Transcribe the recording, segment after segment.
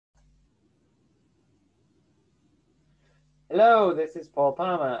Hello, this is Paul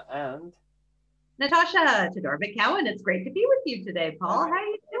Palmer and Natasha Todorovic-Cowan, it's great to be with you today, Paul. How are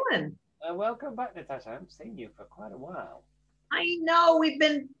you doing? welcome back, Natasha. I haven't seen you for quite a while. I know we've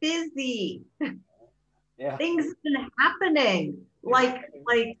been busy. Yeah. Things have been happening. Like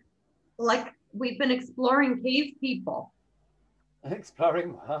we've been exploring cave people. Exploring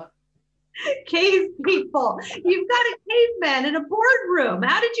what? Cave people. You've got a caveman in a boardroom.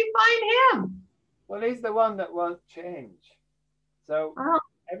 How did you find him? Well, he's the one that won't change. So Oh,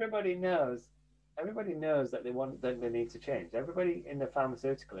 everybody knows, everybody knows that they need to change. Everybody in the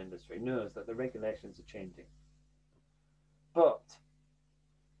pharmaceutical industry knows that the regulations are changing. But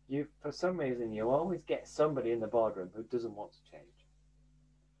for some reason, you always get somebody in the boardroom who doesn't want to change.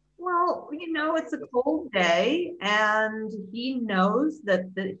 well, it's a cold day and he knows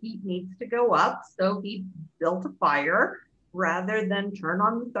that the heat needs to go up. So he built a fire rather than turn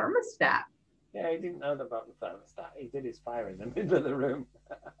on the thermostat. Yeah, he didn't know about the thermostat. He did his fire in the middle of the room.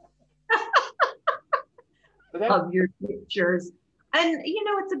 But then, Of your pictures. And,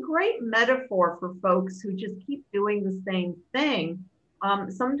 it's a great metaphor for folks who just keep doing the same thing.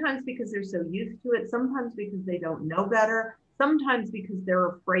 Sometimes because they're so used to it, sometimes because they don't know better, sometimes because they're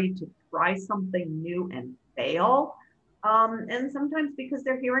afraid to try something new and fail. And sometimes because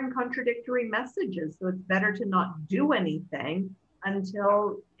they're hearing contradictory messages. So it's better to not do anything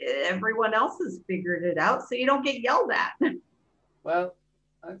until everyone else has figured it out so you don't get yelled at. well,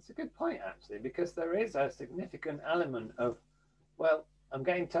 that's a good point actually, because there is a significant element of, well, I'm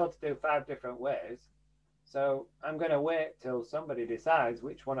getting told to do 5 different ways, so I'm going to wait till somebody decides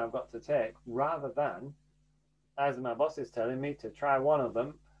which one I've got to take, rather than, as my boss is telling me, to try one of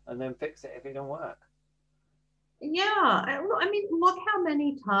them and then fix it if it don't work. Yeah, I mean, look how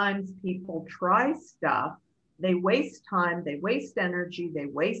many times people try stuff. They waste time, they waste energy, they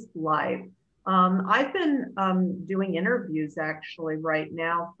waste life. I've been doing interviews actually right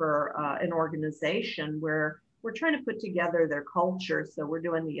now for an organization where we're trying to put together their culture. So we're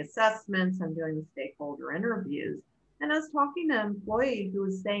doing the assessments, I'm doing the stakeholder interviews. And I was talking to an employee who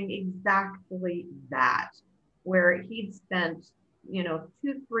was saying exactly that, where he'd spent 2,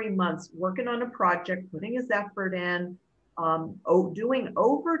 3 months working on a project, putting his effort in, doing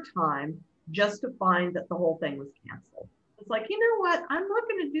overtime just to find that the whole thing was canceled. It's like, you know what? I'm not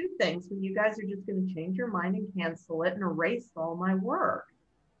going to do things when you guys are just going to change your mind and cancel it and erase all my work.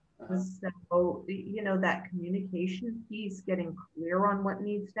 Uh-huh. So, that communication piece, getting clear on what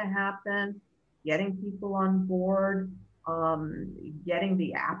needs to happen, getting people on board, getting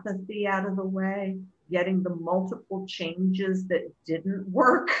the apathy out of the way, getting the multiple changes that didn't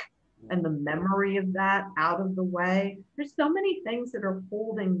work and the memory of that out of the way. There's so many things that are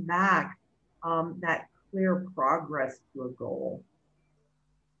holding back that clear progress to a goal.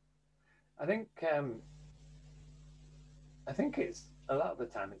 I think I think it's a lot of the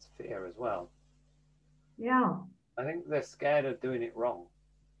time it's fear as well. Yeah. I think they're scared of doing it wrong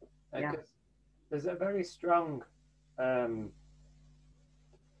Yeah. because there's a very strong um,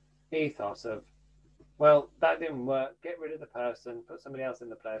 ethos of, well, that didn't work. Get rid of the person, put somebody else in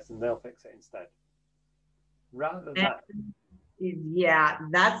the place, and they'll fix it instead. Rather And than, yeah,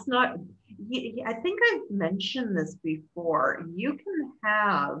 that's not, I think I've mentioned this before. You can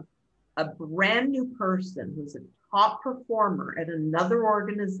have a brand new person who's a top performer at another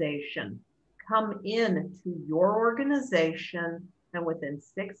organization come in to your organization, and within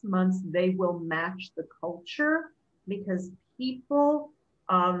 6 months, they will match the culture because people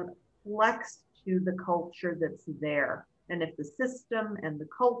flex to the culture that's there. And if the system and the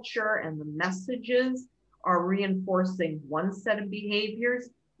culture and the messages are reinforcing one set of behaviors,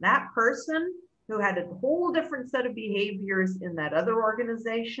 that person who had a whole different set of behaviors in that other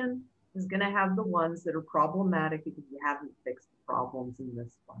organization is going to have the ones that are problematic because you haven't fixed the problems in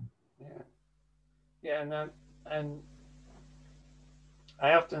this one. yeah, yeah, and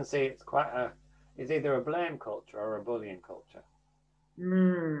I often see it's either a blame culture or a bullying culture.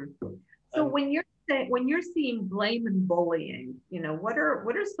 Mm. So And when you're seeing blame and bullying, what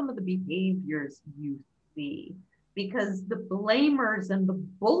are some of the behaviors you see? Because the blamers and the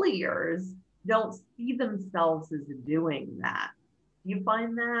bulliers don't see themselves as doing that. You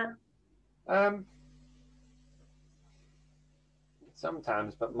find that? um,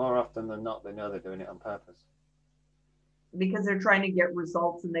 sometimes, but more often than not, they know they're doing it on purpose. Because they're trying to get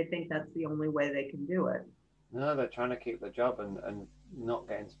results and they think that's the only way they can do it. No, they're trying to keep the job and not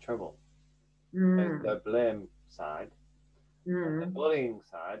get into trouble. There's Mm, the blame side. On the mm. bullying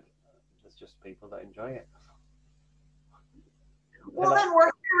side, there's just people that enjoy it. They're Well, like, then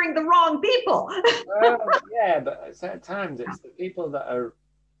we're hiring the wrong people. well, yeah, but at times it's the people that are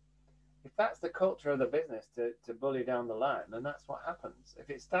if that's the culture of the business to bully down the line, then that's what happens. If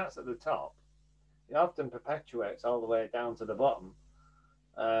it starts at the top, it often perpetuates all the way down to the bottom.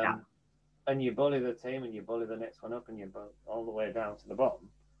 Yeah. And you bully the team and you bully the next one up and you bully all the way down to the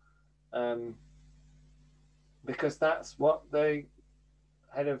bottom. Because that's what the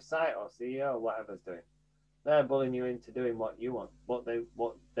head of site or CEO or whatever's doing. They're bullying you into doing what you want, what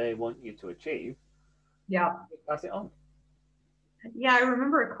they want you to achieve. Yeah. Pass it on. Yeah, I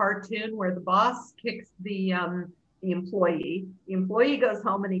remember a cartoon where the boss kicks the employee. The employee goes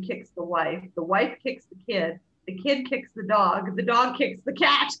home and he kicks the wife kicks the kid kicks the dog kicks the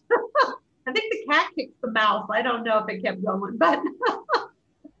cat. I think the cat kicks the mouse. I don't know if it kept going, but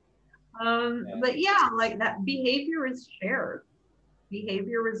but yeah, like that behavior is shared.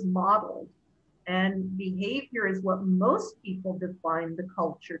 Behavior is modeled. And behavior is what most people define the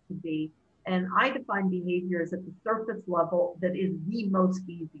culture to be. And I define behavior as at the surface level that is the most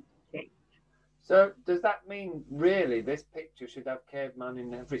easy to change. So does that mean really this picture should have Caveman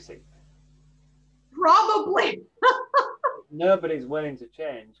in every scene? Probably. Nobody's willing to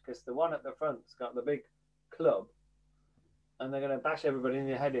change because the one at the front's got the big club and they're going to bash everybody in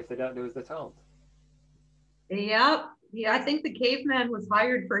the head if they don't do as they're told. Yeah. Yeah, I think the caveman was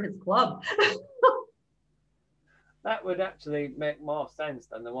hired for his club. That would actually make more sense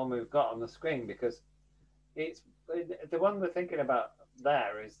than the one we've got on the screen, because it's the one we're thinking about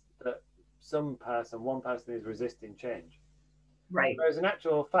there is that one person is resisting change. Right. Whereas in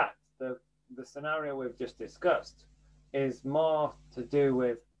actual fact, the scenario we've just discussed is more to do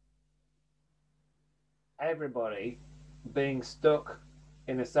with everybody being stuck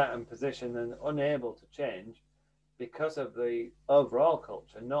in a certain position and unable to change because of the overall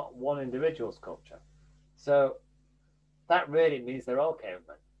culture, not one individual's culture. So that really means they're all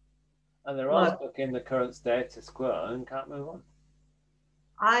cavemen and they're all stuck in the current status quo and can't move on.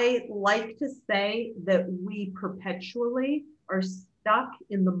 I like to say that we perpetually are stuck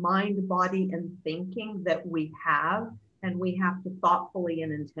in the mind, body, and thinking that we have, and we have to thoughtfully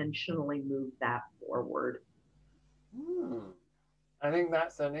and intentionally move that forward. I think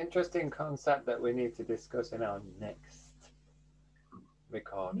that's an interesting concept that we need to discuss in our next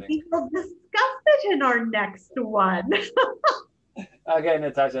recording. We will discuss it in our next one. Okay,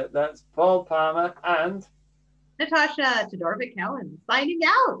 Natasha, that's Paul Palmer and Natasha Todorovic-Cowan signing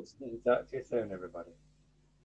out. Talk to you soon, everybody.